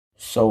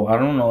So I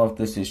don't know if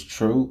this is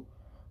true,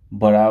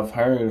 but I've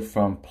heard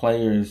from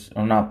players,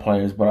 or not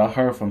players, but I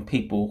heard from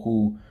people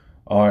who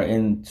are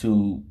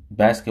into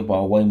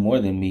basketball way more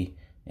than me,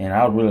 and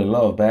I really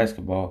love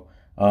basketball.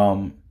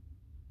 Um,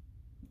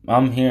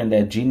 I'm hearing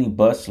that Jeannie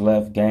Buss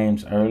left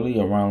games early,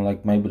 around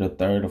like maybe the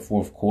third or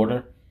fourth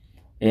quarter.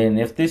 And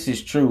if this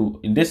is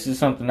true, and this is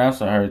something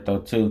else I heard though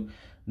too,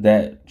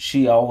 that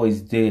she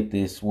always did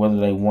this, whether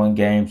they won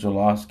games or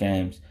lost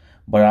games.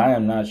 But I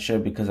am not sure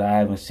because I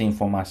haven't seen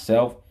for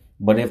myself.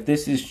 But if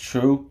this is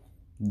true,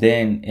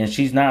 then and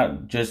she's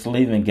not just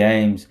leaving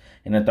games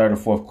in the third or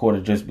fourth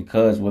quarter just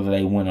because whether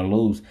they win or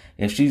lose.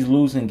 If she's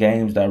losing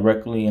games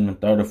directly in the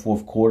third or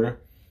fourth quarter,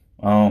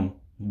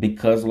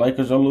 because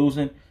Lakers are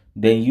losing,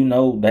 then you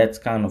know that's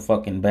kind of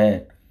fucking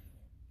bad.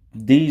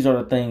 These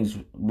are the things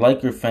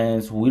Laker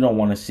fans we don't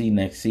want to see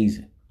next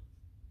season.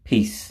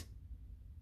 Peace.